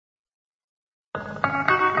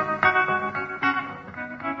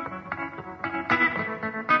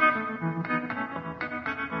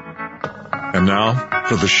And now,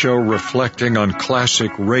 for the show reflecting on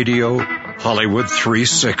classic radio, Hollywood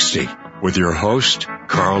 360, with your host,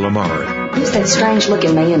 Carl Amari. Who's that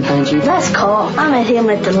strange-looking man, Bungie? That's Carl. I met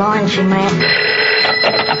him at the laundromat.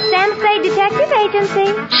 Sam Spade Detective Agency.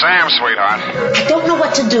 Sam, sweetheart. I don't know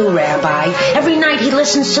what to do, Rabbi. Every night he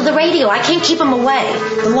listens to the radio. I can't keep him away.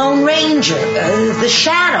 The Lone Ranger, the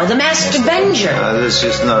Shadow, the Masked Avenger. This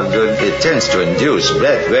is not good. It tends to induce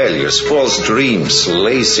bad values, false dreams,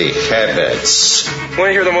 lazy habits. Want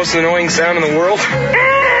to hear the most annoying sound in the world? Guys!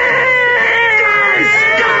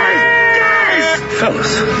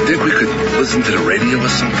 Fellas, think we could listen to the radio or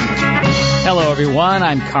something? Hello, everyone.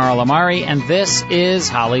 I'm Carl Amari, and this is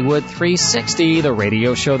Hollywood 360, the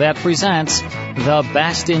radio show that presents the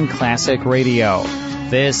best in classic radio.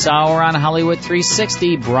 This hour on Hollywood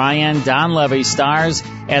 360, Brian Donlevy stars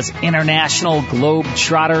as international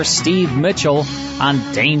globetrotter Steve Mitchell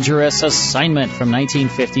on Dangerous Assignment from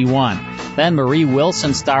 1951. Then Marie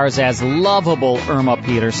Wilson stars as lovable Irma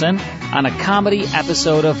Peterson on a comedy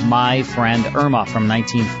episode of My Friend Irma from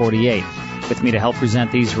 1948. With me to help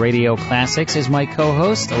present these radio classics is my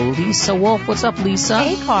co-host, Lisa Wolf. What's up, Lisa?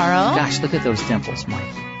 Hey, Carl. Gosh, look at those dimples, Mike.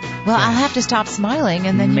 Well, I'll have to stop smiling,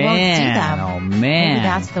 and then you won't see them. Oh, man. Maybe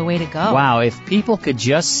that's the way to go. Wow, if people could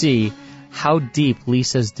just see how deep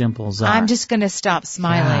Lisa's dimples are. I'm just going to stop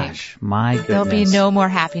smiling. Gosh, my goodness. There'll be no more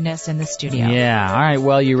happiness in the studio. Yeah. All right,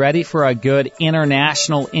 well, you ready for a good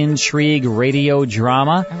international intrigue radio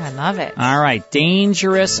drama? Oh, I love it. All right,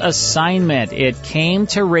 Dangerous Assignment. It came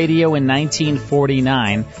to radio in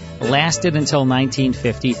 1949, lasted until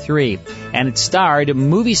 1953, and it starred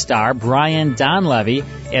movie star Brian Donlevy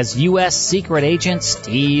as U.S. Secret Agent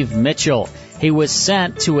Steve Mitchell. He was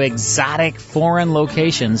sent to exotic foreign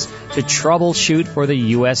locations to troubleshoot for the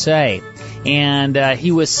USA. And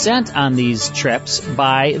he was sent on these trips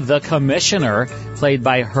by the commissioner, played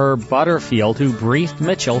by Herb Butterfield, who briefed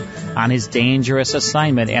Mitchell on his dangerous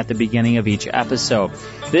assignment at the beginning of each episode.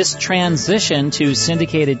 This transition to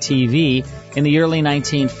syndicated TV in the early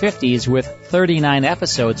 1950s with 39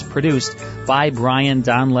 episodes produced by Brian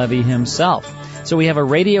Donlevy himself. So we have a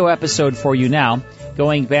radio episode for you now,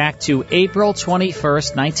 going back to April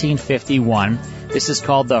 21st, 1951. This is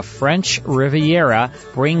called the French Riviera,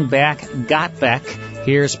 Bring Back Gocbeck.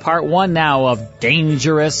 Here's part one now of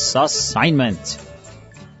Dangerous Assignment.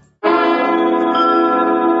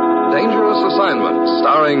 Dangerous Assignment,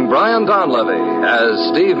 starring Brian Donlevy as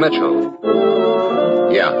Steve Mitchell.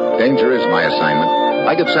 Yeah, danger is my assignment.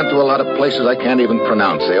 I get sent to a lot of places I can't even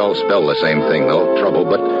pronounce. They all spell the same thing, though, trouble.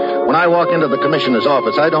 But when I walk into the commissioner's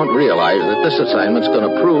office, I don't realize that this assignment's going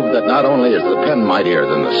to prove that not only is the pen mightier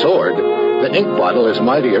than the sword, the ink bottle is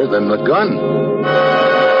mightier than the gun.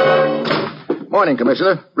 Morning,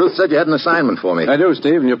 Commissioner. Ruth said you had an assignment for me. I do,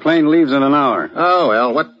 Steve, and your plane leaves in an hour. Oh,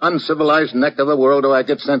 well, what uncivilized neck of the world do I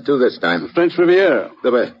get sent to this time? French Riviera.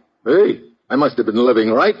 Hey, I must have been living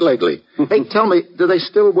right lately. Hey, tell me, do they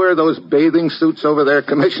still wear those bathing suits over there,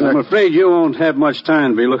 Commissioner? I'm afraid you won't have much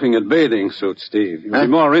time to be looking at bathing suits, Steve. You'll be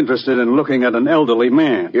more interested in looking at an elderly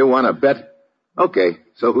man. You want to bet? Okay,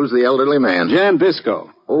 so who's the elderly man? Jan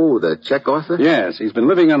Bisco. Oh, the Czech author? Yes, he's been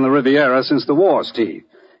living on the Riviera since the war, Steve.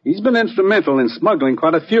 He's been instrumental in smuggling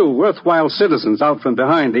quite a few worthwhile citizens out from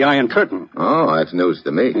behind the Iron Curtain. Oh, that's news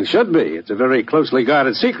to me. It should be. It's a very closely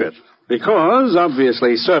guarded secret. Because,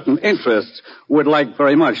 obviously, certain interests would like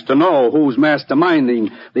very much to know who's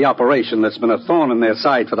masterminding the operation that's been a thorn in their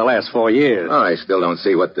side for the last 4 years. Oh, I still don't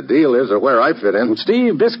see what the deal is or where I fit in. And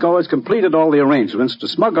Steve Bisco has completed all the arrangements to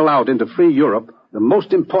smuggle out into free Europe the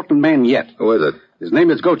most important man yet. Who is it? His name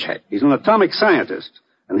is Gocbeck. He's an atomic scientist.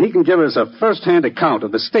 And he can give us a first-hand account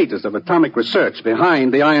of the status of atomic research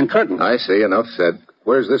behind the Iron Curtain. I see. Enough said.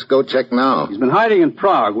 Where's this Gocbeck now? He's been hiding in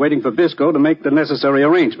Prague, waiting for Bisco to make the necessary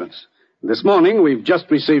arrangements. This morning, we've just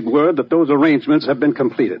received word that those arrangements have been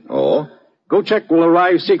completed. Oh? Gocbeck will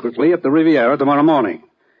arrive secretly at the Riviera tomorrow morning.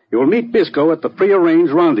 He will meet Bisco at the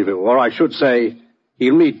prearranged rendezvous, or I should say,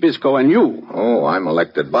 he'll meet Bisco and you. Oh, I'm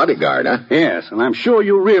elected bodyguard, huh? Yes, and I'm sure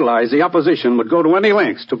you realize the opposition would go to any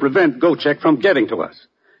lengths to prevent Gocbeck from getting to us.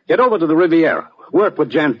 Get over to the Riviera, work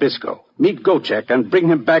with Jan Bisco, meet Gocbeck, and bring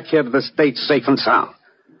him back here to the States safe and sound.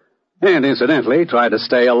 And incidentally, try to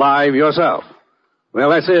stay alive yourself.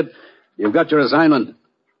 Well, that's it. You've got your assignment.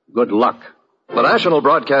 Good luck. The National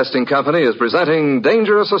Broadcasting Company is presenting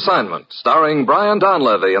Dangerous Assignment, starring Brian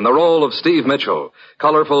Donlevy in the role of Steve Mitchell,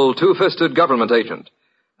 colorful, two-fisted government agent.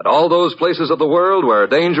 At all those places of the world where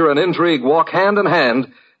danger and intrigue walk hand in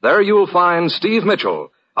hand, there you'll find Steve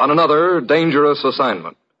Mitchell on another Dangerous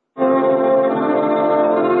Assignment.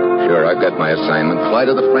 Sure, I've got my assignment. Fly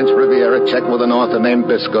to the French Riviera, check with an author named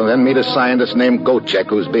Biscoe, then meet a scientist named Gocbeck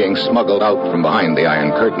who's being smuggled out from behind the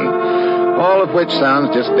Iron Curtain. All of which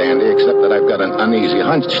sounds just dandy, except that I've got an uneasy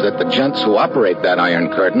hunch that the gents who operate that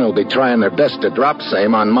Iron Curtain will be trying their best to drop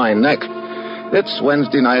same on my neck. It's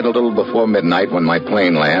Wednesday night a little before midnight when my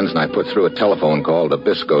plane lands, and I put through a telephone call to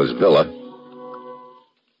Biscoe's villa.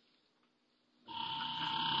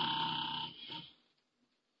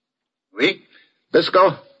 Oui?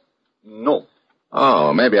 Biscoe? No.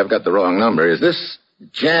 Oh, maybe I've got the wrong number. Is this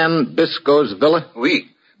Jan Biscoe's villa? Oui.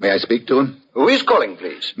 May I speak to him? Who is calling,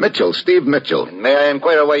 please? Mitchell, Steve Mitchell. And may I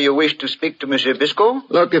inquire why you wish to speak to Monsieur Biscoe?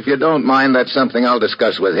 Look, if you don't mind, that's something I'll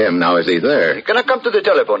discuss with him. Now, is he there? He cannot come to the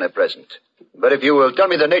telephone at present. But if you will tell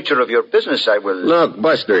me the nature of your business, I will... Look,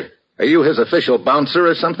 Buster, are you his official bouncer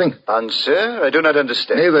or something? Bouncer? I do not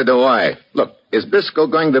understand. Neither do I. Look, is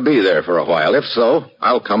Biscoe going to be there for a while? If so,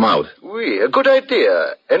 I'll come out. Oui, a good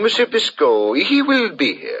idea. And Monsieur Biscoe, he will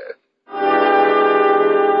be here.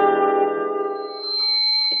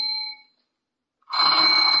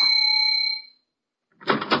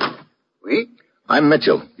 Oui? I'm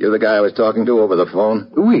Mitchell. You're the guy I was talking to over the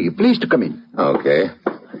phone? Oui, please to come in. Okay.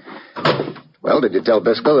 Well, did you tell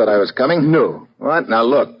Biscoe that I was coming? No. What? Now,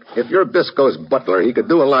 look, if you're Biscoe's butler, he could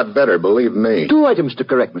do a lot better, believe me. 2 items to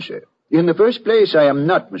correct, monsieur. In the first place, I am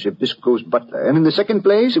not Monsieur Biscoe's butler. And in the second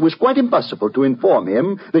place, it was quite impossible to inform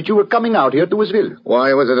him that you were coming out here to his villa.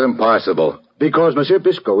 Why was it impossible? Because Monsieur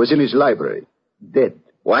Biscoe is in his library. Dead.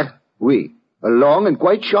 What? Oui. A long and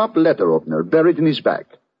quite sharp letter opener buried in his back.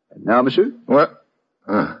 And now, monsieur? What?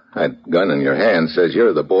 That gun in your hand says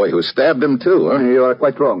you're the boy who stabbed him, too, huh? You are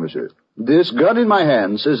quite wrong, monsieur. This gun in my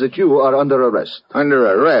hand says that you are under arrest. Under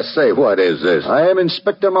arrest? Say, what is this? I am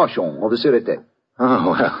Inspector Marchand of the Sûreté.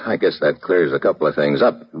 Oh, well, I guess that clears a couple of things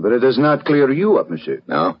up. But it does not clear you up, monsieur.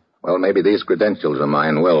 No? Well, maybe these credentials of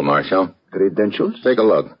mine will, Marshal. Credentials? Take a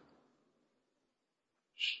look.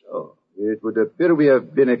 So, it would appear we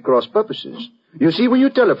have been at cross purposes. You see, when you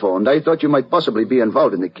telephoned, I thought you might possibly be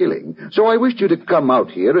involved in the killing, so I wished you to come out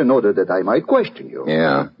here in order that I might question you.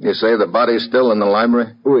 Yeah. You say the body's still in the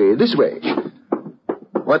library? Oui, this way.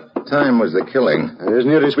 What time was the killing? As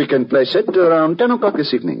near as we can place it, around 10 o'clock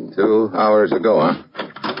this evening. 2 hours ago,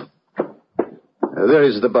 huh? There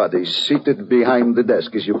is the body, seated behind the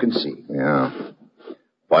desk, as you can see. Yeah.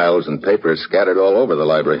 Files and papers scattered all over the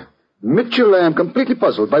library. Mitchell, I am completely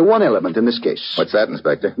puzzled by one element in this case. What's that,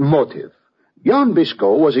 Inspector? Motive. Jan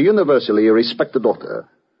Biscoe was a universally respected author.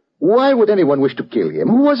 Why would anyone wish to kill him?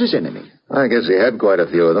 Who was his enemy? I guess he had quite a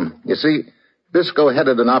few of them. You see, Biscoe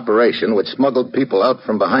headed an operation which smuggled people out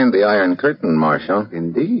from behind the Iron Curtain, Marshal.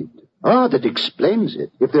 Indeed. Ah, that explains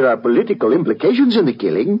it. If there are political implications in the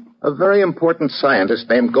killing... A very important scientist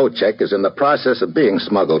named Gocbeck is in the process of being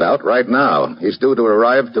smuggled out right now. He's due to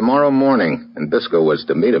arrive tomorrow morning, and Biscoe was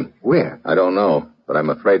to meet him. Where? I don't know, but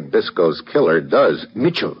I'm afraid Biscoe's killer does.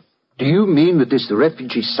 Mitchell, do you mean that this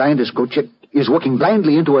refugee scientist Gocbeck is walking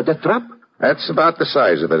blindly into a death trap? That's about the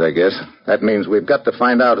size of it, I guess. That means we've got to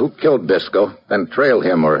find out who killed Biscoe, then trail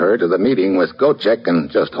him or her to the meeting with Gocbeck and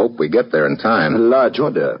just hope we get there in time. A large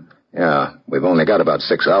order. Yeah, we've only got about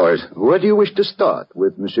 6 hours. Where do you wish to start?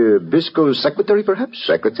 With Monsieur Biscoe's secretary, perhaps?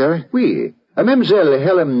 Secretary? Oui. A Mademoiselle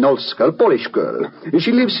Helen Nolska, a Polish girl.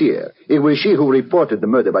 She lives here. It was she who reported the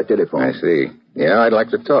murder by telephone. I see. Yeah, I'd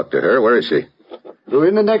like to talk to her. Where is she?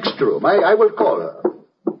 In the next room. I will call her.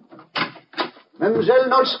 Mademoiselle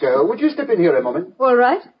Nolska, would you step in here a moment? All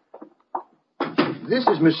right. This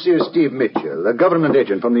is Monsieur Steve Mitchell, a government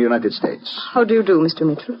agent from the United States. How do you do, Mr.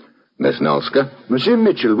 Mitchell? Miss Nolska? Monsieur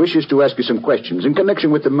Mitchell wishes to ask you some questions in connection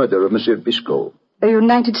with the murder of Monsieur Biscoe. A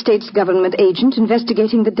United States government agent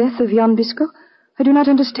investigating the death of Jan Biscoe? I do not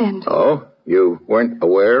understand. Oh? You weren't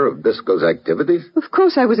aware of Biscoe's activities? Of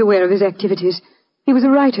course I was aware of his activities. He was a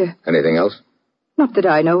writer. Anything else? Not that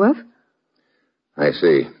I know of. I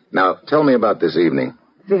see. Now, tell me about this evening.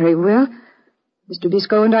 Very well. Mr.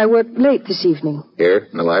 Biscoe and I worked late this evening. Here,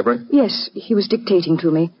 in the library? Yes, he was dictating to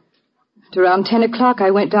me. At around 10 o'clock,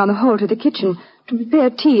 I went down the hall to the kitchen to prepare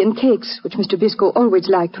tea and cakes, which Mr. Biscoe always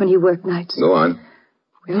liked when he worked nights. Go on.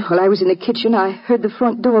 Well, while I was in the kitchen, I heard the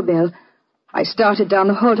front doorbell. I started down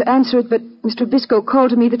the hall to answer it, but Mr. Biscoe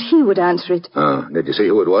called to me that he would answer it. Oh, did you see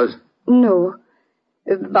who it was? No.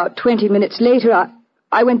 About 20 minutes later,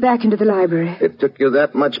 I went back into the library. It took you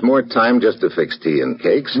that much more time just to fix tea and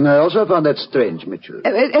cakes? And I also found that strange, Mitchell.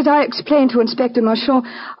 As I explained to Inspector Marchand,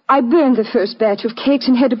 I burned the first batch of cakes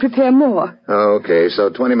and had to prepare more. Okay, so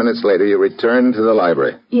 20 minutes later you returned to the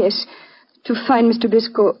library. Yes, to find Mr.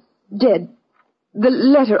 Biscoe dead. The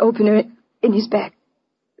letter opener in his back.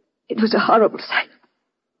 It was a horrible sight.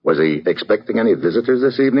 Was he expecting any visitors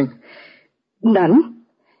this evening? None.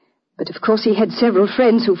 But of course he had several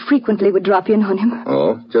friends who frequently would drop in on him.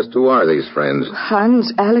 Oh, just who are these friends?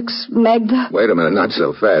 Hans, Alex, Magda. Wait a minute, not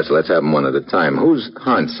so fast. Let's have them one at a time. Who's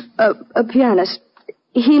Hans? A pianist.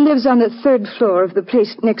 He lives on the 3rd floor of the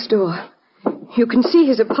place next door. You can see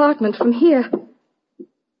his apartment from here.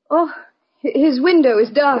 Oh, his window is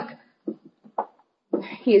dark.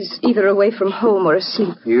 He is either away from home or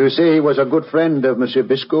asleep. You say he was a good friend of Monsieur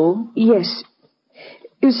Bisco? Yes.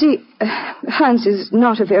 You see, Hans is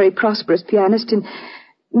not a very prosperous pianist, and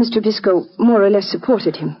Mr. Bisco more or less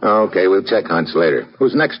supported him. Okay, we'll check Hans later.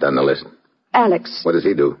 Who's next on the list? Alex. What does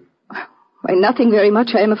he do? Why, nothing very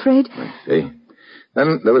much, I am afraid. I see.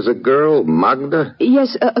 Then there was a girl, Magda?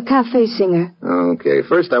 Yes, a cafe singer. Okay,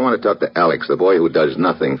 first I want to talk to Alex, the boy who does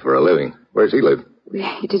nothing for a living. Where does he live?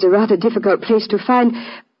 It is a rather difficult place to find.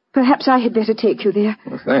 Perhaps I had better take you there.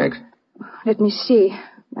 Well, thanks. Let me see.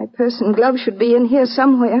 My purse and glove should be in here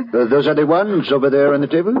somewhere. Those are the ones over there on the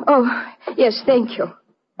table? Oh, yes, thank you.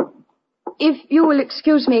 If you will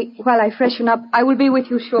excuse me while I freshen up, I will be with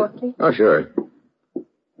you shortly. Oh, sure.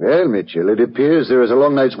 Well, Mitchell, it appears there is a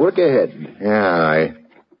long night's work ahead. Yeah,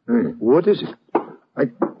 What is it? I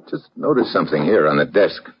just noticed something here on the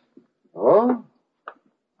desk. Oh?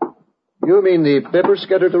 You mean the pepper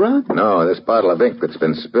scattered around? No, this bottle of ink that's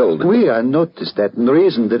been spilled. I noticed that, and the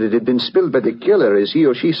reason that it had been spilled by the killer is he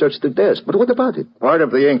or she searched the desk. But what about it? Part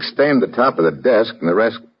of the ink stained the top of the desk, and the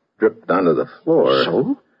rest dripped onto the floor.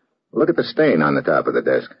 So? Look at the stain on the top of the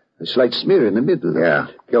desk. A slight smear in the middle. Yeah.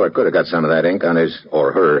 Killer could have got some of that ink on his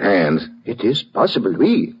or her hands. It is possible,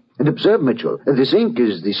 And observe, Mitchell, this ink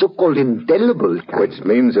is the so-called indelible kind. Which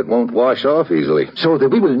means it won't wash off easily. So that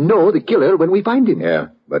we will know the killer when we find him. Yeah,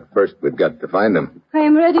 but first we've got to find him. I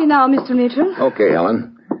am ready now, Mr. Mitchell. Okay,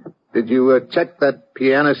 Helen. Did you check that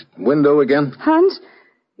pianist window again? Hans?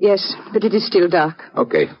 Yes, but it is still dark.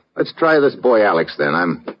 Okay. Let's try this boy Alex, then.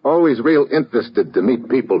 I'm always real interested to meet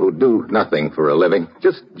people who do nothing for a living.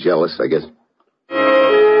 Just jealous, I guess.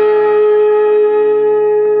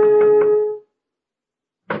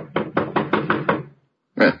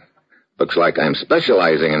 Looks like I'm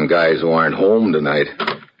specializing in guys who aren't home tonight.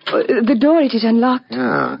 The door, it is unlocked.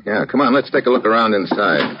 Yeah. Come on, let's take a look around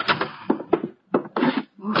inside.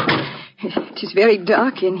 It is very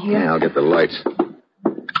dark in here. Yeah, I'll get the lights.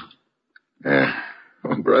 Yeah.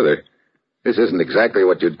 Oh, brother, this isn't exactly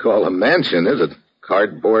what you'd call a mansion, is it?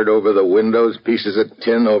 Cardboard over the windows, pieces of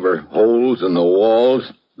tin over holes in the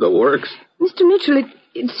walls, the works. Mr. Mitchell,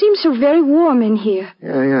 it seems so very warm in here.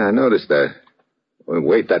 Yeah, I noticed that.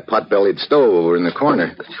 Wait, that pot-bellied stove over in the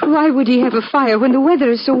corner. But why would he have a fire when the weather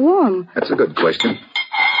is so warm? That's a good question.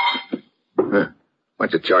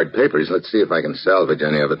 Bunch of charred papers. Let's see if I can salvage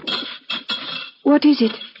any of it. What is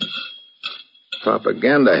it?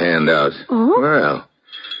 Propaganda handouts. Oh? Well,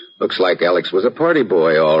 looks like Alex was a party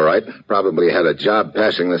boy, all right. Probably had a job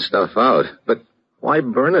passing the stuff out. But why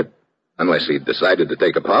burn it? Unless he decided to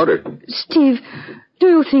take a powder. Steve, do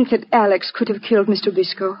you think that Alex could have killed Mr.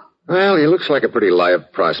 Bisco? Well, he looks like a pretty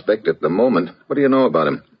live prospect at the moment. What do you know about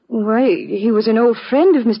him? Why, he was an old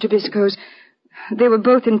friend of Mr. Bisco's. They were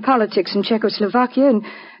both in politics in Czechoslovakia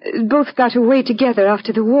and both got away together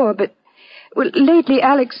after the war. But, lately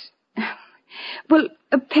Alex...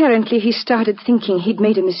 apparently he started thinking he'd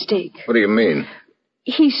made a mistake. What do you mean?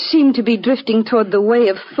 He seemed to be drifting toward the way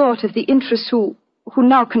of thought of the interests who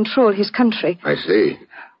now control his country. I see.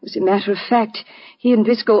 As a matter of fact, he and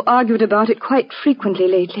Bisco argued about it quite frequently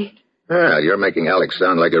lately. Yeah, you're making Alex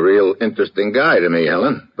sound like a real interesting guy to me,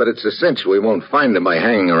 Helen. But it's a cinch we won't find him by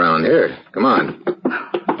hanging around here. Come on.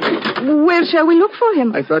 Where shall we look for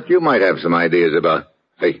him? I thought you might have some ideas about...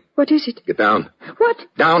 Hey. What is it? Get down. What?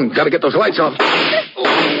 Down. Gotta get those lights off.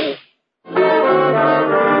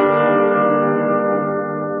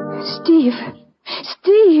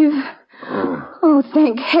 Steve. Oh,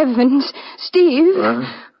 thank heavens. Steve.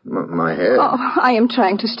 My head. Oh, I am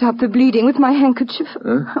trying to stop the bleeding with my handkerchief.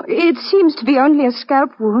 Huh? It seems to be only a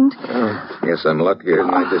scalp wound. Guess I'm luckier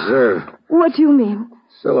than I deserve. What do you mean?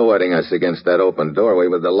 Silhouetting us against that open doorway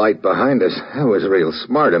with the light behind us. That was real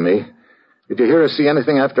smart of me. Did you hear or see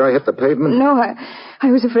anything after I hit the pavement? No,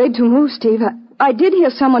 I was afraid to move, Steve. I did hear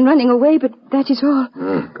someone running away, but that is all.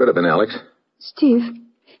 Could have been Alex. Steve,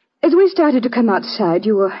 as we started to come outside,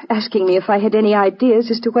 you were asking me if I had any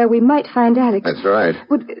ideas as to where we might find Alex. That's right.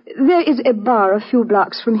 There is a bar a few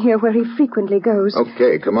blocks from here where he frequently goes.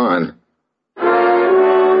 Okay, come on.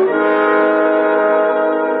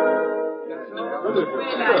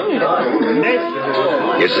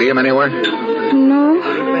 You see him anywhere? No.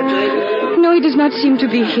 No, he does not seem to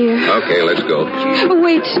be here. Okay, let's go.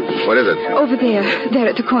 Wait. What is it? Over there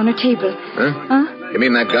at the corner table. Huh? You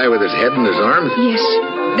mean that guy with his head in his arms? Yes,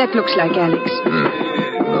 that looks like Alex.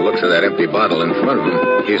 The looks of that empty bottle in front of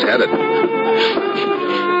him, he's had it.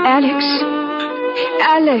 Alex.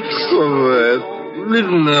 Oh, leave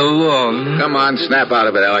me alone. Come on, snap out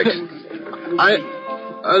of it, Alex. I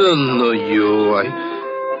don't know you.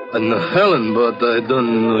 I know Helen, but I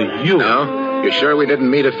don't know you. No? You sure we didn't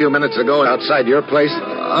meet a few minutes ago outside your place?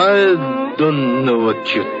 I don't know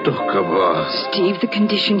what you talk about. Steve, the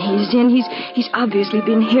condition he's in, he's obviously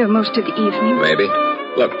been here most of the evening. Maybe.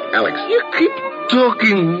 Look, Alex. You keep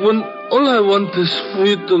talking when all I want is for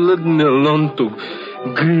you to let me alone to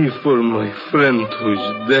grieve for my friend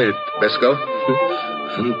who's dead. Bisco?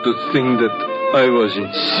 And to think that I was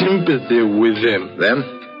in sympathy with them. Them?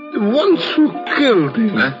 The ones who killed him.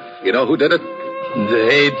 Huh? You know who did it?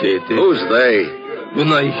 They did it. Who's they?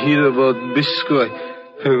 When I hear about Bisco,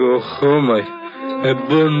 I go home. I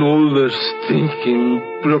burn all their stinking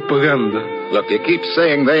propaganda. Look, you keep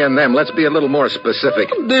saying they and them. Let's be a little more specific.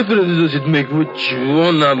 What difference does it make which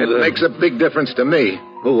one of them? It makes a big difference to me.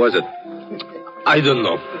 Who was it? I don't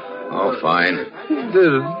know. Oh, fine.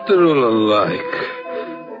 They're all alike.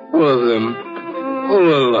 All of them.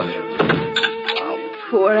 All alike.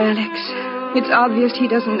 Poor Alex. It's obvious he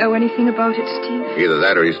doesn't know anything about it, Steve. Either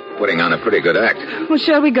that or he's putting on a pretty good act. Well,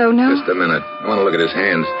 shall we go now? Just a minute. I want to look at his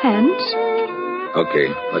hands. Hands?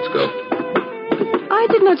 Okay, let's go. I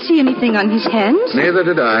did not see anything on his hands. Neither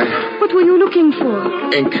did I. What were you looking for?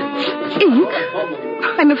 Ink. Ink?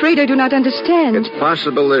 I'm afraid I do not understand. It's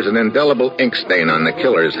possible there's an indelible ink stain on the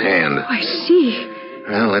killer's hand. I see.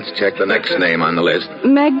 Well, let's check the next name on the list.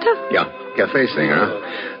 Magda? Yeah, cafe singer.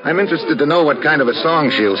 I'm interested to know what kind of a song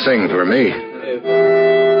she'll sing for me.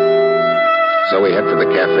 So we head for the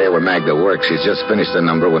cafe where Magda works. She's just finished the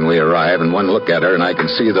number when we arrive, and one look at her and I can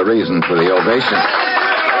see the reason for the ovation.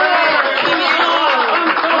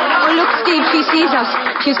 Oh, look, Steve, she sees us.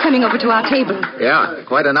 She's coming over to our table. Yeah,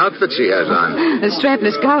 quite an outfit she has on. A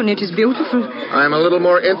strapless gown. It is beautiful. I'm a little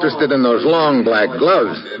more interested in those long black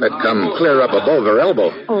gloves that come clear up above her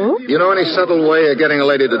elbow. Oh? You know any subtle way of getting a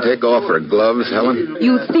lady to take off her gloves, Helen?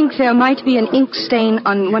 You think there might be an ink stain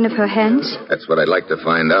on one of her hands? That's what I'd like to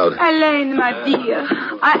find out. Elaine, my dear,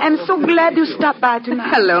 I am so glad you stopped by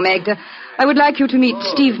tonight. Hello, Magda. I would like you to meet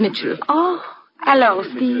Steve Mitchell. Oh, hello,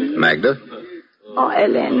 Steve. Magda? Oh,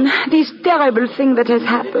 Ellen, this terrible thing that has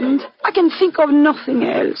happened. I can think of nothing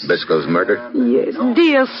else. Bisco's murder? Yes,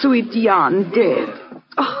 dear sweet Jan, dead.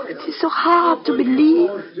 Oh, it is so hard to believe.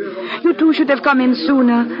 You two should have come in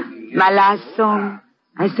sooner. My last song,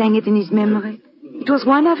 I sang it in his memory. It was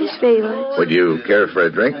one of his favorites. Would you care for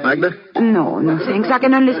a drink, Magda? No, thanks. I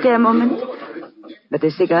can only stay a moment. But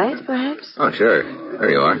a cigarette, perhaps? Oh, sure. There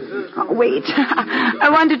you are. Oh, wait. I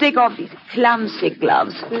want to take off these clumsy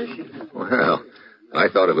gloves first. Well, I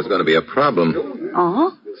thought it was going to be a problem.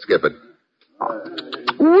 Oh? Skip it.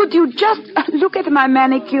 Would you just look at my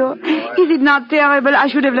manicure? Is it not terrible? I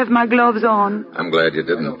should have left my gloves on. I'm glad you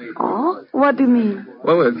didn't. Oh? What do you mean?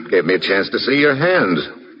 Well, it gave me a chance to see your hands.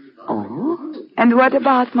 Oh? And what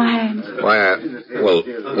about my hands? Why, well,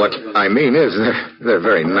 what I mean is they're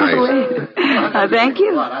very nice. Oh, well. Thank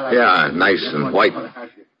you. Yeah, nice and white.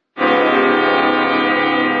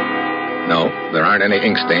 No, there aren't any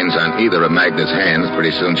ink stains on either of Magda's hands.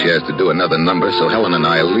 Pretty soon she has to do another number, so Helen and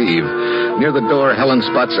I leave. Near the door, Helen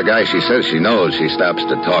spots a guy she says she knows. She stops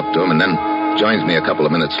to talk to him and then joins me a couple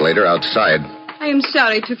of minutes later outside. I am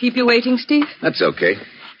sorry to keep you waiting, Steve. That's okay.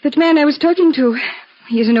 That man I was talking to,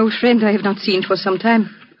 he is an old friend I have not seen for some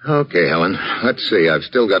time. Okay, Helen. Let's see. I've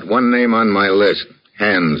still got one name on my list.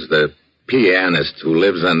 Hans, the pianist who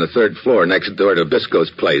lives on the third floor next door to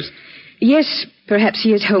Bisco's place. Yes, perhaps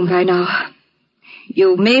he is home by now.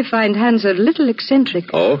 You may find Hans a little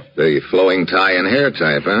eccentric. Oh, the flowing tie and hair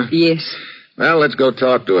type, huh? Yes. Well, let's go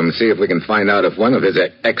talk to him and see if we can find out if one of his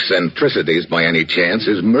eccentricities, by any chance,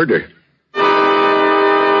 is murder.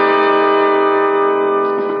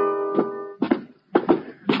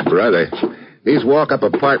 Brother, these walk-up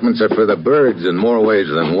apartments are for the birds in more ways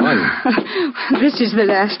than one. This is the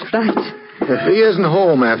last flight. He isn't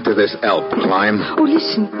home after this Alp climb. Oh,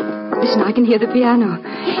 listen. Listen, I can hear the piano.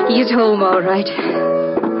 He is home, all right.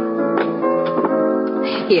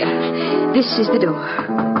 Here, this is the door.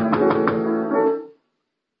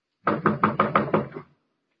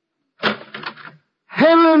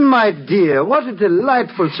 Helen, my dear, what a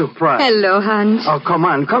delightful surprise. Hello, Hans. Oh, come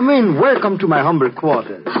on, come in. Welcome to my humble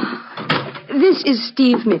quarters. This is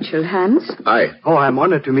Steve Mitchell, Hans. Hi. Oh, I'm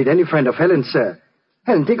honored to meet any friend of Helen's, sir.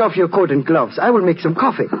 Helen, take off your coat and gloves. I will make some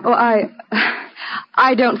coffee. Oh,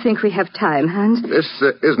 I don't think we have time, Hans. This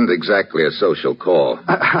isn't exactly a social call.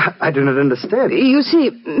 I do not understand. You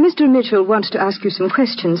see, Mr. Mitchell wants to ask you some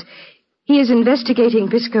questions. He is investigating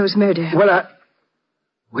Biscoe's murder. Well,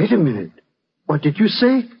 Wait a minute. What did you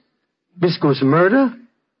say? Biscoe's murder?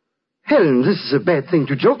 Helen, this is a bad thing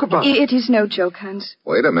to joke about. It is no joke, Hans.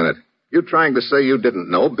 Wait a minute. You trying to say you didn't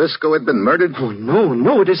know Biscoe had been murdered? Oh,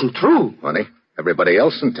 no, it isn't true. Funny. Everybody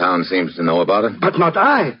else in town seems to know about it. But not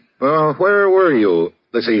I. Well, where were you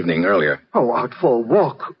this evening earlier? Oh, out for a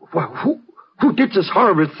walk. Well, who did this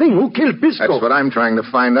horrible thing? Who killed Biscoe? That's what I'm trying to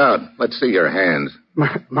find out. Let's see your hands.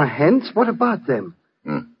 My hands? What about them?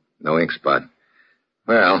 No ink spot.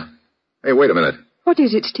 Well, hey, wait a minute. What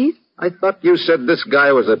is it, Steve? I thought you said this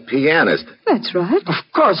guy was a pianist. That's right. Of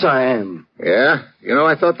course I am. Yeah? You know,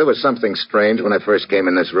 I thought there was something strange when I first came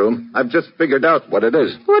in this room. I've just figured out what it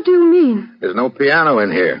is. What do you mean? There's no piano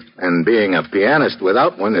in here. And being a pianist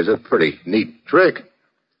without one is a pretty neat trick.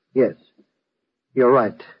 Yes. You're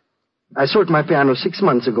right. I sold my piano 6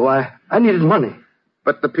 months ago. I needed money.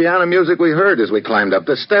 But the piano music we heard as we climbed up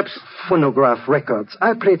the steps. Phonograph records.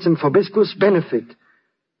 I played them for Biscoe's benefit.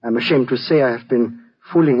 I'm ashamed to say I have been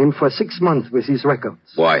fooling him for 6 months with these records.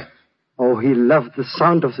 Why? Oh, he loved the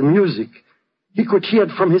sound of the music. He could hear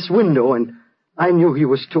it from his window, and I knew he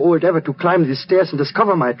was too old ever to climb the stairs and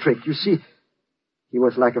discover my trick. You see, he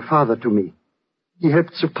was like a father to me. He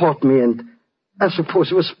helped support me, and I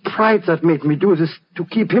suppose it was pride that made me do this, to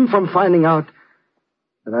keep him from finding out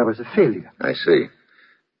that I was a failure. I see.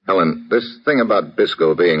 Helen, this thing about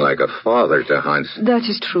Biscoe being like a father to Hans... That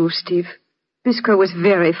is true, Steve. Biscoe was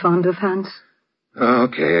very fond of Hans.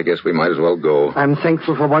 Okay, I guess we might as well go. I'm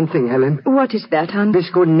thankful for one thing, Helen. What is that, Hans?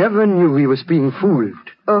 Biscoe never knew he was being fooled.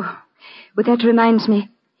 Oh, but that reminds me.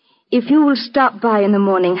 If you will stop by in the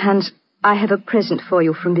morning, Hans, I have a present for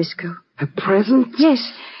you from Biscoe. A present?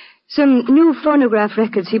 Yes. Some new phonograph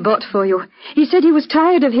records he bought for you. He said he was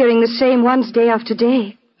tired of hearing the same ones day after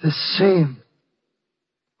day. The same?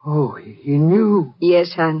 Oh, he knew.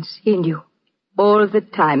 Yes, Hans, he knew. All the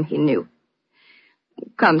time he knew.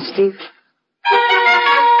 Come, Steve.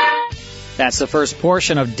 That's the first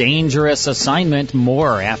portion of Dangerous Assignment.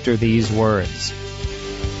 More after these words.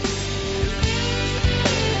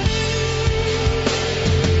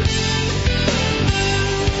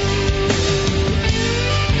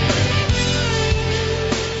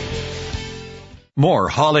 More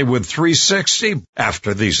Hollywood 360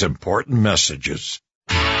 after these important messages.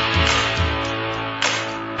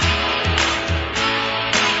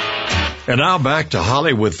 And now back to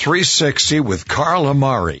Hollywood 360 with Carl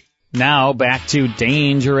Amari. Now back to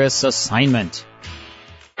Dangerous Assignment.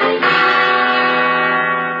 I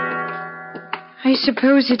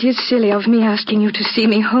suppose it is silly of me asking you to see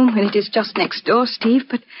me home when it is just next door, Steve,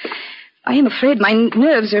 but I am afraid my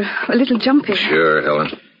nerves are a little jumpy. Sure,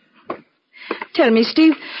 Helen. Tell me,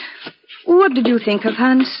 Steve, what did you think of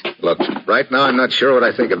Hans? Look, right now I'm not sure what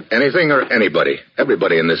I think of anything or anybody.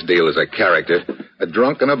 Everybody in this deal is a character. A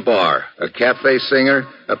drunk in a bar, a cafe singer,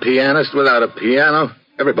 a pianist without a piano.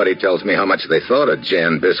 Everybody tells me how much they thought of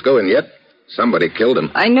Jan Biscoe, and yet somebody killed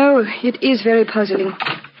him. I know. It is very puzzling.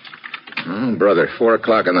 Oh, brother, 4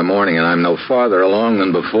 o'clock in the morning, and I'm no farther along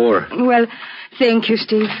than before. Well, thank you,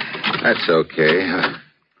 Steve. That's okay.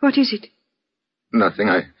 What is it? Nothing.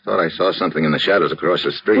 I thought I saw something in the shadows across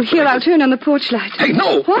the street. Well, here, I'll turn on the porch light. Hey,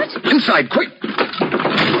 no! What? Inside, quick!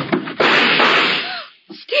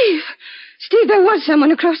 Steve, there was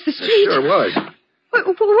someone across the street. There sure was. What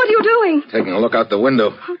are you doing? Taking a look out the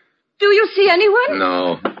window. Do you see anyone?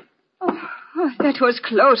 No. Oh, that was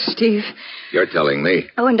close, Steve. You're telling me.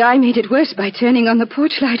 Oh, and I made it worse by turning on the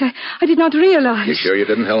porch light. I did not realize. You sure you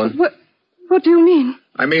didn't, Helen? What do you mean?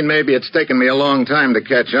 I mean, maybe it's taken me a long time to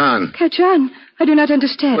catch on. Catch on? I do not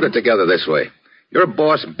understand. Put it together this way. Your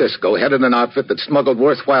boss, Biscoe, headed an outfit that smuggled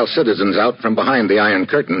worthwhile citizens out from behind the Iron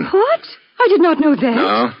Curtain. What? I did not know that.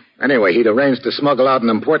 No. Anyway, he'd arranged to smuggle out an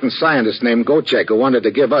important scientist named Gocbeck who wanted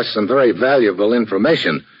to give us some very valuable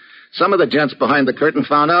information. Some of the gents behind the curtain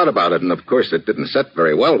found out about it, and of course it didn't set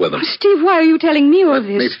very well with them. Oh, Steve, why are you telling me all Let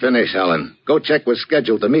this? me finish, Helen. Gocbeck was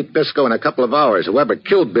scheduled to meet Biscoe in a couple of hours. Whoever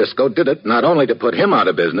killed Biscoe did it not only to put him out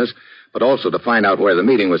of business, but also to find out where the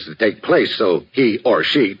meeting was to take place so he or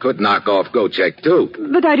she could knock off Gocbeck, too.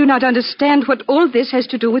 But I do not understand what all this has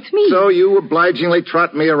to do with me. So you obligingly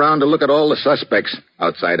trot me around to look at all the suspects.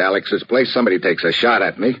 Outside Alex's place, somebody takes a shot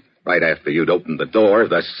at me, right after you'd opened the door,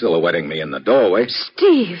 thus silhouetting me in the doorway.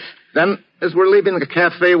 Steve. Then, as we're leaving the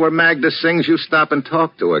cafe where Magda sings, you stop and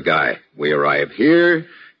talk to a guy. We arrive here.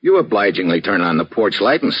 You obligingly turn on the porch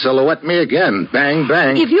light and silhouette me again. Bang,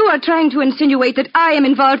 bang. If you are trying to insinuate that I am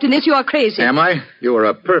involved in this, you are crazy. Am I? You were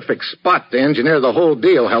a perfect spot to engineer the whole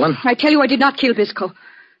deal, Helen. I tell you I did not kill Biscoe.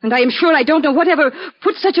 And I am sure I don't know whatever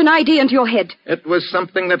put such an idea into your head. It was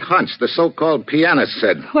something that Hunch, the so-called pianist,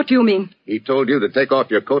 said. What do you mean? He told you to take off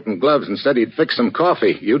your coat and gloves and said he'd fix some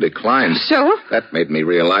coffee. You declined. So? That made me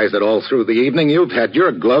realize that all through the evening you've had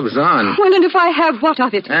your gloves on. Well, and if I have, what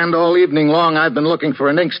of it? And all evening long I've been looking for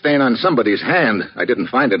an ink stain on somebody's hand. I didn't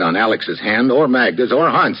find it on Alex's hand or Magda's or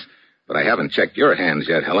Hunt's. But I haven't checked your hands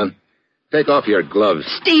yet, Helen. Take off your gloves.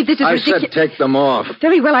 Steve, this is ridiculous. I said take them off.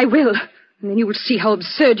 Very well, I will. And then you will see how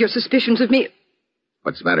absurd your suspicions of me...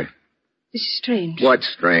 What's the matter? This is strange. What's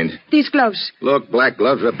strange? These gloves. Look, black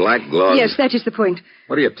gloves are black gloves. Yes, that is the point.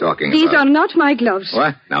 What are you talking about? These are not my gloves.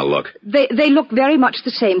 What? Now look. They look very much the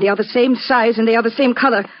same. They are the same size and they are the same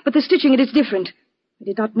color. But the stitching, it is different. I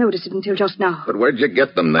did not notice it until just now. But where'd you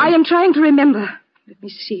get them then? I am trying to remember. Let me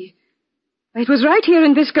see. It was right here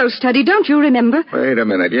in Biscoe's study, don't you remember? Wait a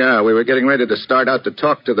minute. Yeah, we were getting ready to start out to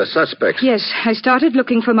talk to the suspects. Yes, I started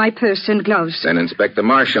looking for my purse and gloves. Then Inspector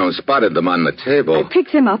Marshall spotted them on the table. I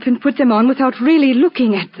picked them up and put them on without really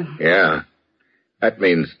looking at them. Yeah. That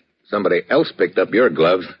means somebody else picked up your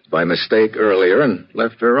gloves by mistake earlier and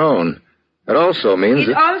left her own. It also means...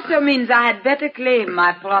 It also means I had better claim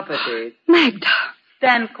my property. Magda.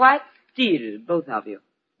 Stand quite still, both of you.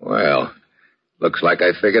 Well... Looks like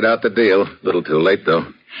I figured out the deal. Little too late,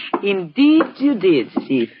 though. Indeed you did,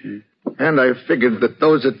 Stephen. And I figured that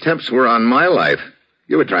those attempts were on my life.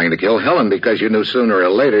 You were trying to kill Helen because you knew sooner or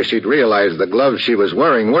later she'd realize the gloves she was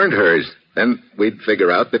wearing weren't hers. Then we'd figure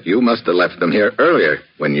out that you must have left them here earlier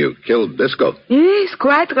when you killed Biscoe. Yes,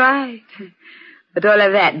 quite right. But all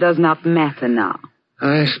of that does not matter now.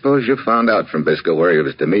 I suppose you found out from Biscoe where he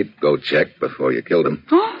was to meet Gocbeck before you killed him.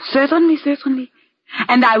 Oh, certainly, certainly.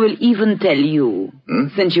 And I will even tell you,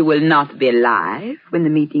 since you will not be alive when the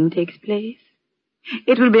meeting takes place.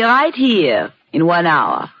 It will be right here in 1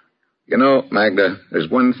 hour. You know, Magda, there's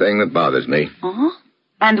one thing that bothers me. Uh-huh.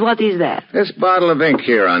 And what is that? This bottle of ink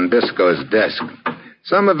here on Biscoe's desk.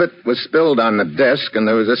 Some of it was spilled on the desk, and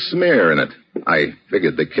there was a smear in it. I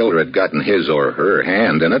figured the killer had gotten his or her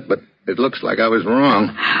hand in it, but it looks like I was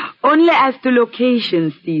wrong. Only as to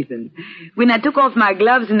location, Stephen. When I took off my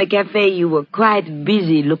gloves in the cafe, you were quite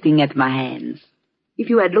busy looking at my hands. If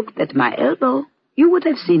you had looked at my elbow, you would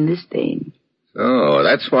have seen the stain. Oh,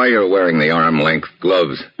 that's why you're wearing the arm-length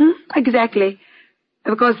gloves. Exactly.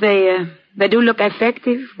 Of course, they do look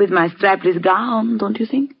effective with my strapless gown, don't you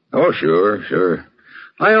think? Oh, sure.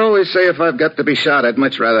 I always say if I've got to be shot, I'd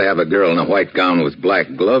much rather have a girl in a white gown with black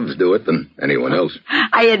gloves do it than anyone else.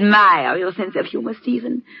 I admire your sense of humor,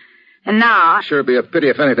 Stephen. And now... Sure be a pity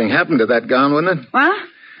if anything happened to that gown, wouldn't it? What?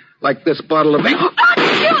 Like this bottle of ink.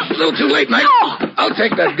 A little too late, Mike. I'll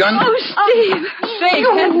take that gun. Oh, Steve. Thank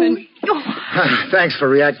heaven. Thanks for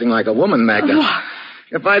reacting like a woman, Magda.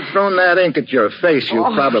 If I'd thrown that ink at your face, you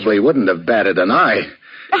probably wouldn't have batted an eye.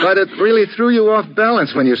 But it really threw you off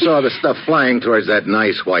balance when you saw the stuff flying towards that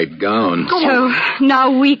nice white gown. So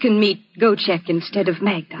now we can meet Gocbeck instead of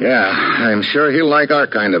Magda. Yeah, I'm sure he'll like our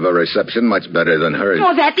kind of a reception much better than hers.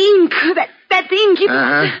 Oh, that ink. That ink.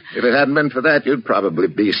 If it hadn't been for that, you'd probably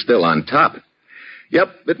be still on top.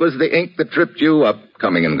 Yep, it was the ink that tripped you up,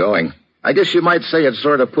 coming and going. I guess you might say it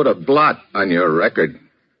sort of put a blot on your record.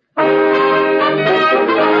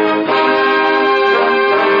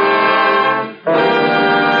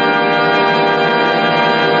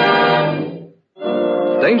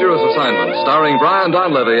 Dangerous Assignment, starring Brian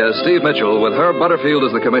Donlevy as Steve Mitchell with Herb Butterfield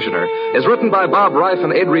as the commissioner, is written by Bob Reif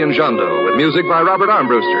and Adrian Jondo, with music by Robert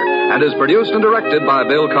Armbruster, and is produced and directed by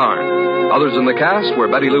Bill Karn. Others in the cast were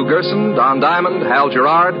Betty Lou Gerson, Don Diamond, Hal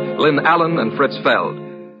Gerard, Lynn Allen, and Fritz Feld.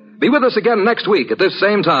 Be with us again next week at this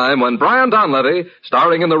same time when Brian Donlevy,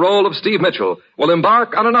 starring in the role of Steve Mitchell, will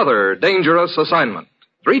embark on another dangerous assignment.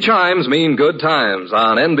 3 chimes mean good times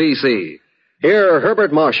on NBC. Hear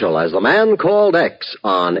Herbert Marshall as the Man Called X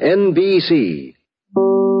on NBC.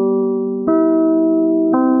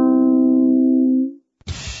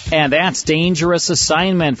 And that's Dangerous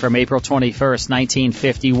Assignment from April 21st,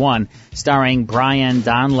 1951, starring Brian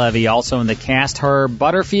Donlevy. Also in the cast, Herb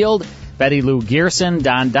Butterfield, Betty Lou Gerson,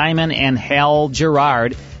 Don Diamond, and Hal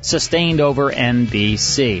Gerard, sustained over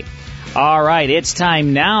NBC. All right, it's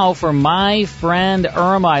time now for My Friend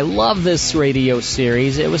Irma. I love this radio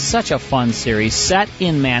series. It was such a fun series. Set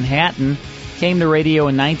in Manhattan, came to radio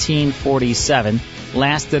in 1947,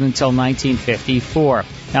 lasted until 1954.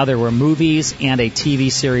 Now, there were movies and a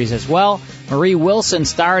TV series as well. Marie Wilson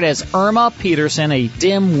starred as Irma Peterson, a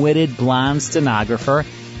dim-witted blonde stenographer.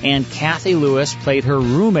 and Cathy Lewis played her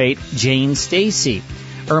roommate, Jane Stacy.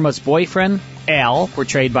 Irma's boyfriend, Al,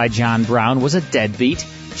 portrayed by John Brown, was a deadbeat.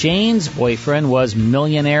 Jane's boyfriend was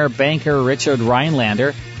millionaire banker Richard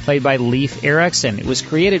Rhinelander, played by Leif Erikson. It was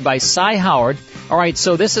created by Cy Howard. All right,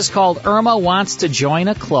 so this is called Irma Wants to Join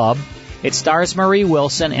a Club. It stars Marie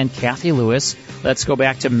Wilson and Cathy Lewis. Let's go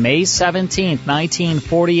back to May 17th,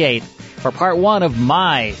 1948, for part one of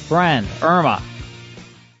My Friend Irma.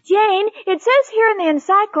 Jane, it says here in the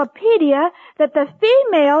encyclopedia that the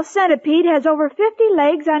female centipede has over 50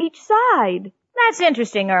 legs on each side. That's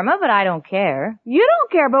interesting, Irma, but I don't care. You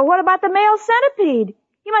don't care, but what about the male centipede?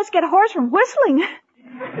 He must get hoarse from whistling.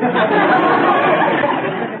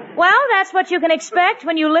 Well, that's what you can expect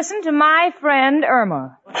when you listen to My Friend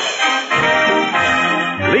Irma.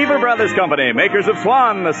 Lever Brothers Company, makers of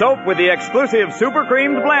Swan, the soap with the exclusive super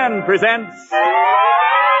creamed blend, presents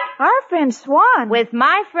Our Friend Swan with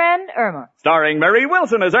My Friend Irma. Starring Marie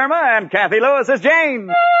Wilson as Irma and Cathy Lewis as Jane.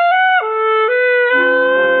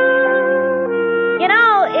 You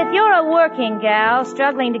know, if you're a working gal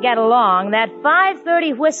struggling to get along, that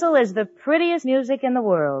 5:30 whistle is the prettiest music in the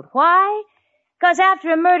world. Why? Because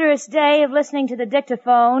after a murderous day of listening to the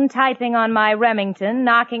dictaphone, typing on my Remington,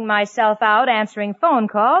 knocking myself out, answering phone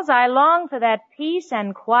calls, I long for that peace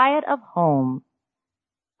and quiet of home.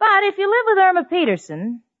 But if you live with Irma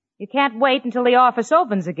Peterson, you can't wait until the office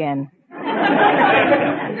opens again.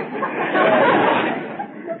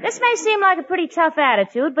 This may seem like a pretty tough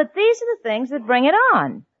attitude, but these are the things that bring it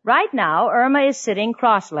on. Right now, Irma is sitting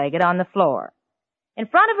cross-legged on the floor. In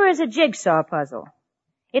front of her is a jigsaw puzzle.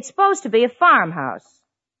 It's supposed to be a farmhouse.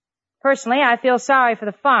 Personally, I feel sorry for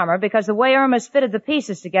the farmer because the way Irma's fitted the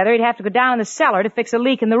pieces together, he'd have to go down in the cellar to fix a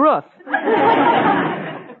leak in the roof.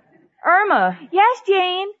 Irma. Yes,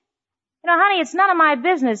 Jane? You know, honey, it's none of my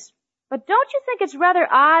business, but don't you think it's rather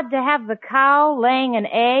odd to have the cow laying an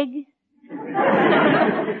egg?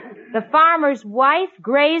 The farmer's wife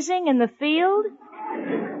grazing in the field?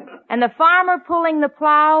 And the farmer pulling the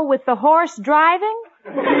plow with the horse driving?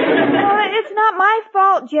 It's not my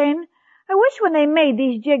fault, Jane. I wish when they made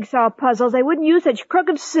these jigsaw puzzles they wouldn't use such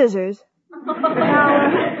crooked scissors.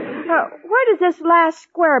 Now, where does this last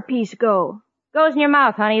square piece go? Goes in your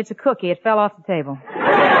mouth, honey. It's a cookie. It fell off the table.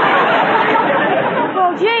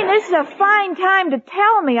 Well, Jane, this is a fine time to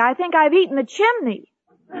tell me. I think I've eaten the chimney.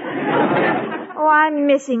 Oh, I'm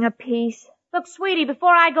missing a piece. Look, sweetie,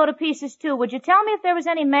 before I go to pieces too, would you tell me if there was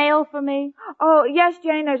any mail for me? Oh, yes,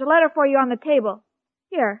 Jane, there's a letter for you on the table.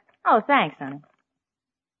 Here. Oh, thanks, honey.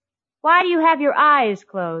 Why do you have your eyes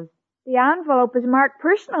closed? The envelope is marked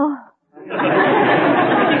personal.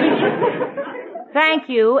 Thank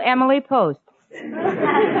you, Emily Post.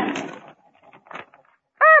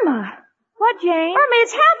 Irma! What, Jane? Irma,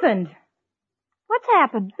 it's happened. What's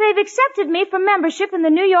happened? They've accepted me for membership in the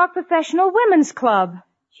New York Professional Women's Club.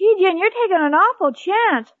 Gee, Jane, you're taking an awful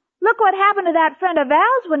chance. Look what happened to that friend of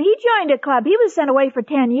Al's when he joined a club. He was sent away for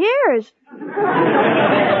 10 years.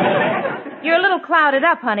 You're a little clouded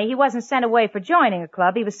up, honey. He wasn't sent away for joining a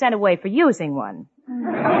club. He was sent away for using one.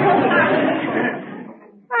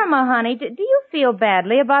 Irma, honey, do you feel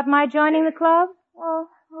badly about my joining the club? Well,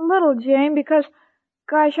 a little, Jane, because,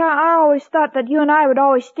 gosh, I always thought that you and I would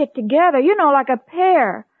always stick together. You know, like a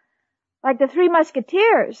pair. Like the Three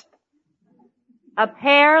Musketeers. A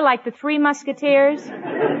pair like the Three Musketeers?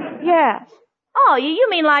 Yes. Oh, you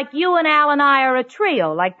mean like you and Al and I are a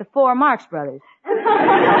trio, like the four Marx Brothers. Oh,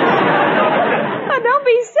 don't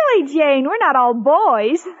be silly, Jane. We're not all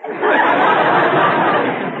boys.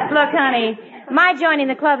 Look, honey, my joining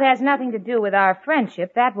the club has nothing to do with our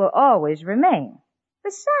friendship. That will always remain.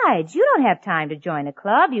 Besides, you don't have time to join a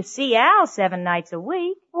club. You see Al 7 nights a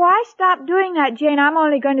week. Oh, I stopped doing that, Jane. I'm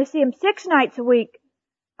only going to see him 6 nights a week.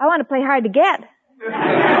 I want to play hard to get.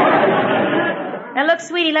 Now, look,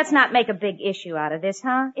 sweetie, let's not make a big issue out of this,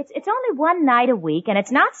 huh? It's only 1 night a week, and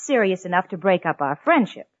it's not serious enough to break up our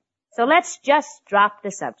friendship. So let's just drop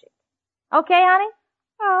the subject. Okay, honey?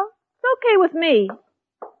 Oh, it's okay with me.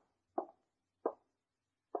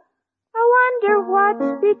 I wonder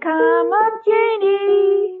what's become of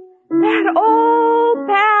Janie, that old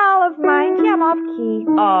pal of mine. Gee, I'm off key.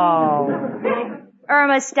 Oh.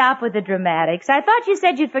 Irma, stop with the dramatics. I thought you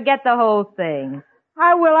said you'd forget the whole thing.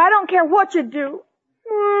 I will. I don't care what you do.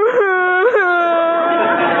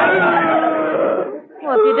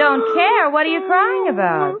 Well, if you don't care, what are you crying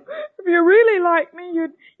about? If you really like me,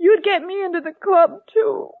 you'd get me into the club,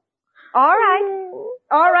 too. All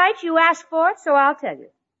right, you asked for it, so I'll tell you.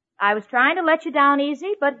 I was trying to let you down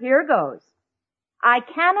easy, but here goes. I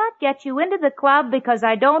cannot get you into the club because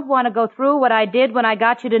I don't want to go through what I did when I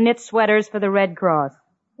got you to knit sweaters for the Red Cross.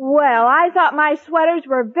 Well, I thought my sweaters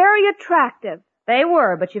were very attractive. They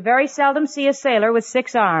were, but you very seldom see a sailor with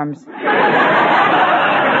 6 arms.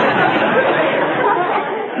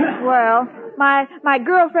 Well, my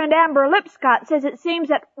girlfriend Amber Lipscott says it seems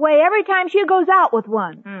that way every time she goes out with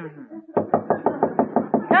one. Come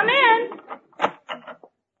in.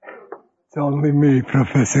 It's only me,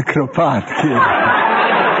 Professor Kropotkin.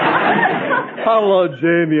 Hello,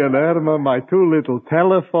 Janie and Irma, my 2 little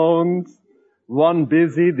telephones. One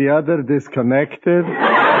busy, the other disconnected.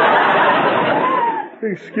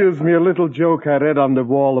 Excuse me, a little joke I read on the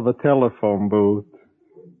wall of a telephone booth.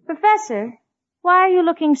 Professor, why are you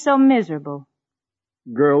looking so miserable?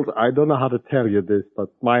 Girls, I don't know how to tell you this,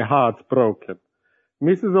 but my heart's broken.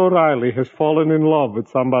 Mrs. O'Reilly has fallen in love with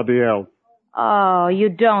somebody else. Oh, you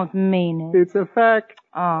don't mean it. It's a fact.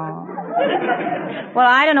 Oh. Well,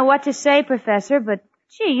 I don't know what to say, Professor, but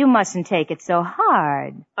gee, you mustn't take it so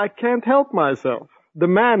hard. I can't help myself. The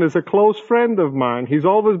man is a close friend of mine. He's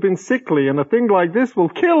always been sickly, and a thing like this will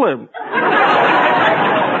kill him.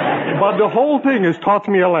 But the whole thing has taught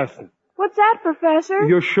me a lesson. What's that, Professor?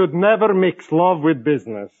 You should never mix love with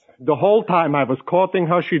business. The whole time I was courting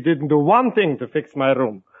her, she didn't do one thing to fix my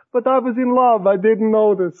room. But I was in love. I didn't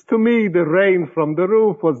notice. To me, the rain from the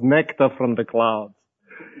roof was nectar from the clouds.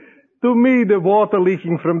 To me, the water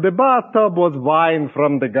leaking from the bathtub was wine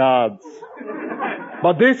from the gods.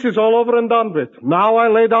 But this is all over and done with. Now I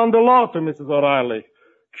lay down the law to Mrs. O'Reilly.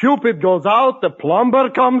 Cupid goes out, the plumber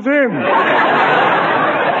comes in.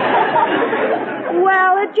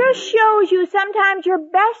 Well, it just shows you sometimes your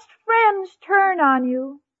best friends turn on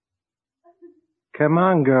you. Come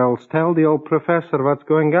on, girls. Tell the old professor what's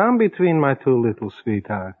going on between my 2 little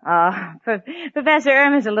sweethearts. Professor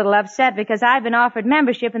Irma's a little upset because I've been offered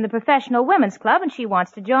membership in the Professional Women's Club and she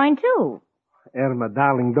wants to join too. Irma,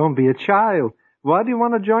 darling, don't be a child. Why do you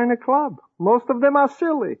want to join a club? Most of them are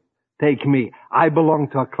silly. Take me. I belong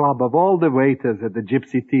to a club of all the waiters at the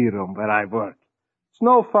Gypsy Tea Room where I work. It's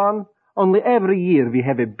no fun. Only every year we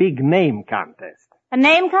have a big name contest. A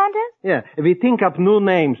name contest? Yeah, we think up new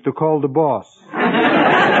names to call the boss.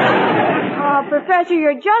 Oh, Professor,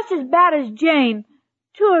 you're just as bad as Jane.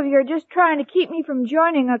 2 of you are just trying to keep me from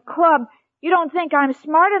joining a club. You don't think I'm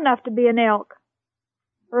smart enough to be an elk.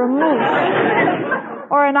 Or a moose.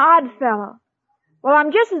 Or an odd fellow. Well,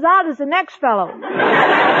 I'm just as odd as the next fellow. Well,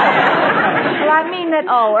 I mean that...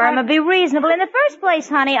 Oh, Irma, be reasonable. In the first place,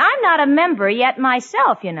 honey, I'm not a member yet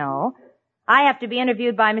myself, you know. I have to be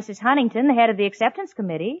interviewed by Mrs. Huntington, the head of the acceptance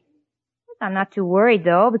committee. I'm not too worried,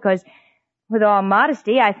 though, because with all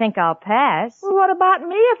modesty, I think I'll pass. Well, what about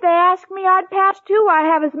me? If they ask me, I'd pass, too. I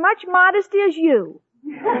have as much modesty as you.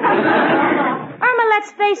 Irma,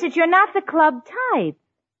 let's face it, you're not the club type.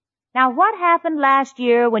 Now, what happened last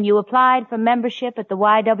year when you applied for membership at the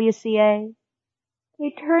YWCA?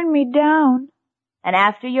 They turned me down. And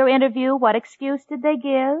after your interview, what excuse did they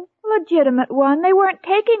give? Legitimate one. They weren't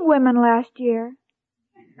taking women last year.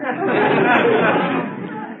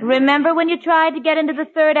 Remember when you tried to get into the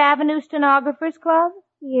 3rd Avenue Stenographers Club?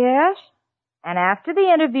 Yes. And after the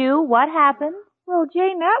interview, what happened? Well,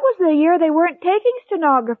 Jane, that was the year they weren't taking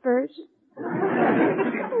stenographers.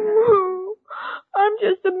 I'm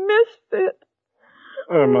just a misfit.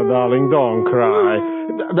 Irma, darling, don't cry.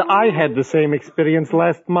 I had the same experience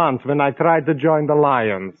last month when I tried to join the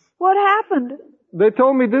Lions. What happened? They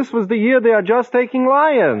told me this was the year they are just taking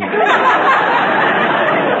Lions.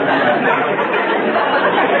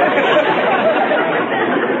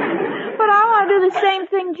 But I want to do the same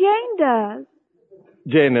thing Jane does.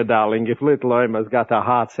 Jane, darling, if little Irma's got her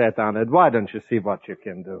heart set on it, why don't you see what you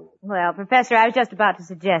can do? Well, Professor, I was just about to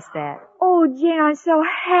suggest that. Oh, Jane, I'm so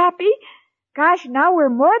happy. Gosh, now we're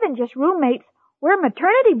more than just roommates. We're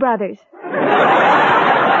maternity brothers.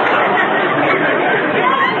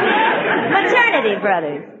 Maternity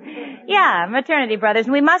brothers. Yeah, maternity brothers.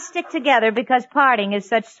 And we must stick together because parting is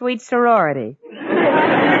such sweet sorority.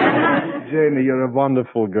 Janie, you're a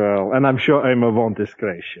wonderful girl, and I'm sure Irma won't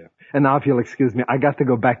disgrace you. And now, if you'll excuse me, I got to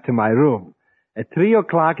go back to my room. At 3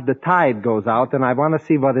 o'clock, the tide goes out, and I want to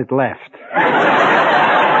see what it left.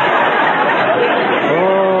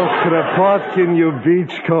 Oh, Kropotkin, you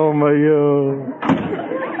beachcomber, you.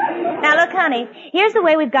 Now, look, honey, here's the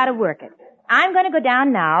way we've got to work it. I'm going to go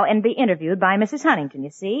down now and be interviewed by Mrs. Huntington,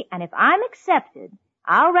 you see, and if I'm accepted,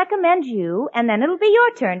 I'll recommend you, and then it'll be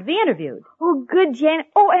your turn to be interviewed. Oh, good, Jane.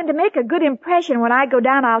 Oh, and to make a good impression when I go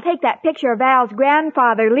down, I'll take that picture of Al's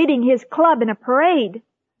grandfather leading his club in a parade.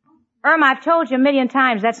 Irma, I've told you a million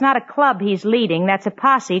times, that's not a club he's leading, that's a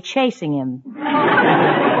posse chasing him.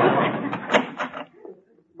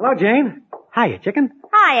 Hello, Jane. Hiya, chicken.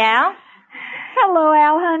 Hi, Al. Hello,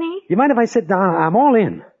 Al, honey. You mind if I sit down? I'm all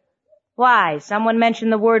in. Why? Someone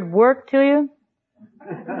mentioned the word work to you?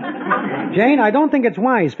 Jane, I don't think it's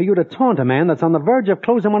wise for you to taunt a man that's on the verge of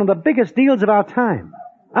closing one of the biggest deals of our time.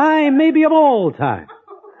 Maybe of all time.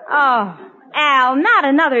 Oh, Al, not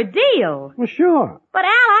another deal. Well, sure. But,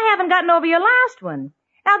 Al, I haven't gotten over your last one.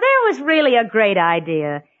 Now, there was really a great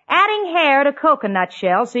idea. Adding hair to coconut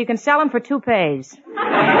shells so you can sell them for toupees.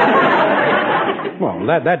 Well,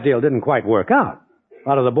 that deal didn't quite work out. A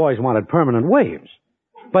lot of the boys wanted permanent waves.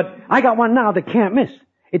 But I got one now that can't miss.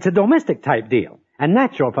 It's a domestic type deal, and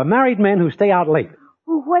natural for married men who stay out late.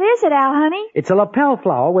 What is it, Al, honey? It's a lapel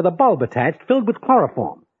flower with a bulb attached filled with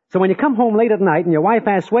chloroform. So when you come home late at night and your wife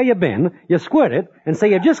asks where you've been, you squirt it and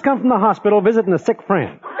say you've just come from the hospital visiting a sick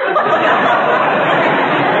friend.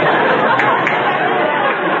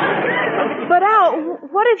 But, Al,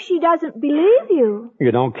 what if she doesn't believe you?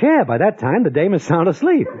 You don't care. By that time, the dame is sound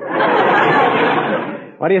asleep.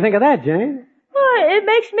 What do you think of that, Jane? Well, it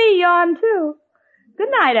makes me yawn, too. Good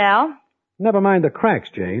night, Al. Never mind the cracks,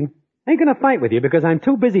 Jane. Ain't gonna fight with you because I'm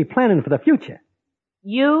too busy planning for the future.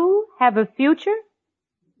 You have a future?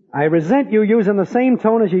 I resent you using the same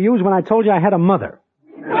tone as you used when I told you I had a mother.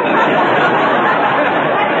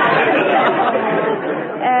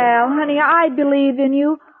 Al, honey, I believe in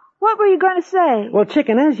you. What were you going to say? Well,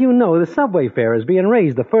 chicken, as you know, the subway fare is being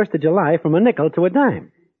raised the 1st of July from a nickel to a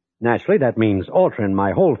dime. Naturally, that means altering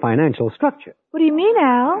my whole financial structure. What do you mean,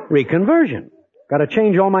 Al? Reconversion. Gotta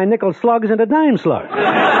change all my nickel slugs into dime slugs. Well,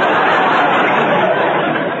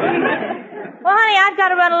 honey, I've got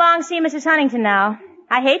to run along and see Mrs. Huntington now.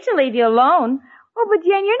 I hate to leave you alone. Oh, but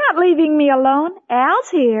Jane, you're not leaving me alone. Al's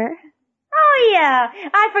here. Oh, yeah.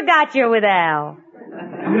 I forgot you're with Al.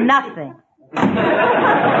 Nothing.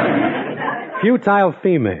 Futile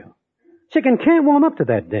female. Chicken can't warm up to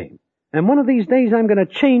that dame. And one of these days I'm going to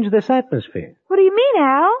change this atmosphere. What do you mean,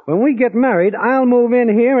 Al? When we get married, I'll move in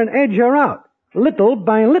here and edge her out. Little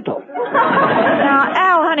by little. Now,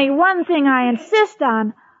 Al, honey, one thing I insist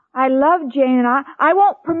on. I love Jane, and I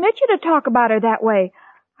won't permit you to talk about her that way.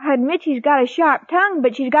 I admit she's got a sharp tongue,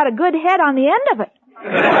 but she's got a good head on the end of it.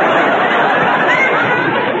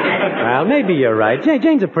 Well, maybe you're right.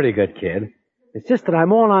 Jane's a pretty good kid. It's just that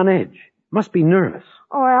I'm all on edge. Must be nervous.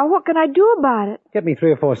 Oh, Al, what can I do about it? Get me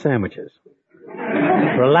 3 or 4 sandwiches.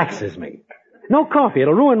 Relaxes me. No coffee.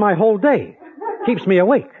 It'll ruin my whole day. Keeps me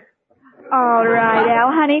awake. All right, Al,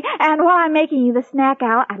 honey. And while I'm making you the snack,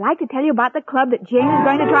 Al, I'd like to tell you about the club that Jane is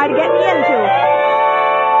going to try to get me into.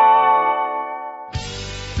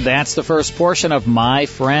 That's the first portion of My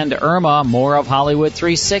Friend Irma. More of Hollywood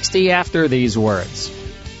 360 after these words.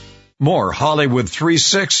 More Hollywood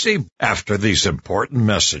 360 after these important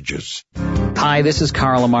messages. Hi, this is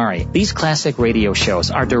Carl Amari. These classic radio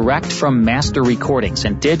shows are direct from master recordings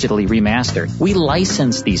and digitally remastered. We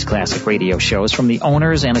license these classic radio shows from the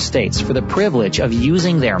owners and estates for the privilege of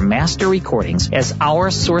using their master recordings as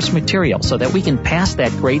our source material so that we can pass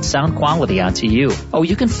that great sound quality on to you. Oh,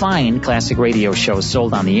 you can find classic radio shows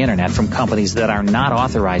sold on the internet from companies that are not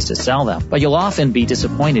authorized to sell them, but you'll often be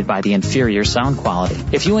disappointed by the inferior sound quality.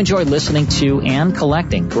 If you enjoy listening to and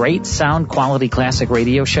collecting great sound quality classic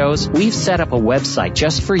radio shows, we've set up a website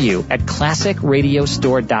just for you at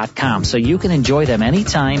classicradiostore.com so you can enjoy them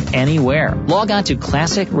anytime, anywhere. Log on to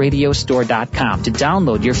classicradiostore.com to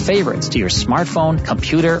download your favorites to your smartphone,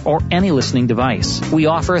 computer, or any listening device. We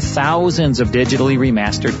offer thousands of digitally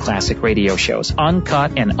remastered classic radio shows,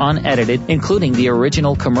 uncut and unedited, including the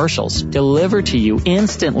original commercials, delivered to you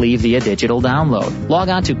instantly via digital download. Log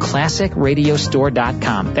on to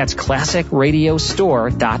classicradiostore.com. That's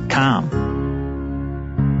classicradiostore.com.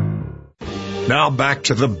 Now back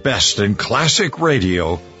to the best in classic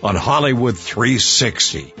radio on Hollywood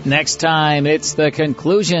 360. Next time, it's the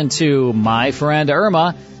conclusion to My Friend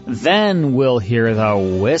Irma. Then we'll hear The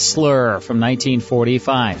Whistler from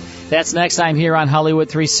 1945. That's next time here on Hollywood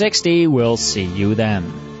 360. We'll see you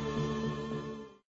then.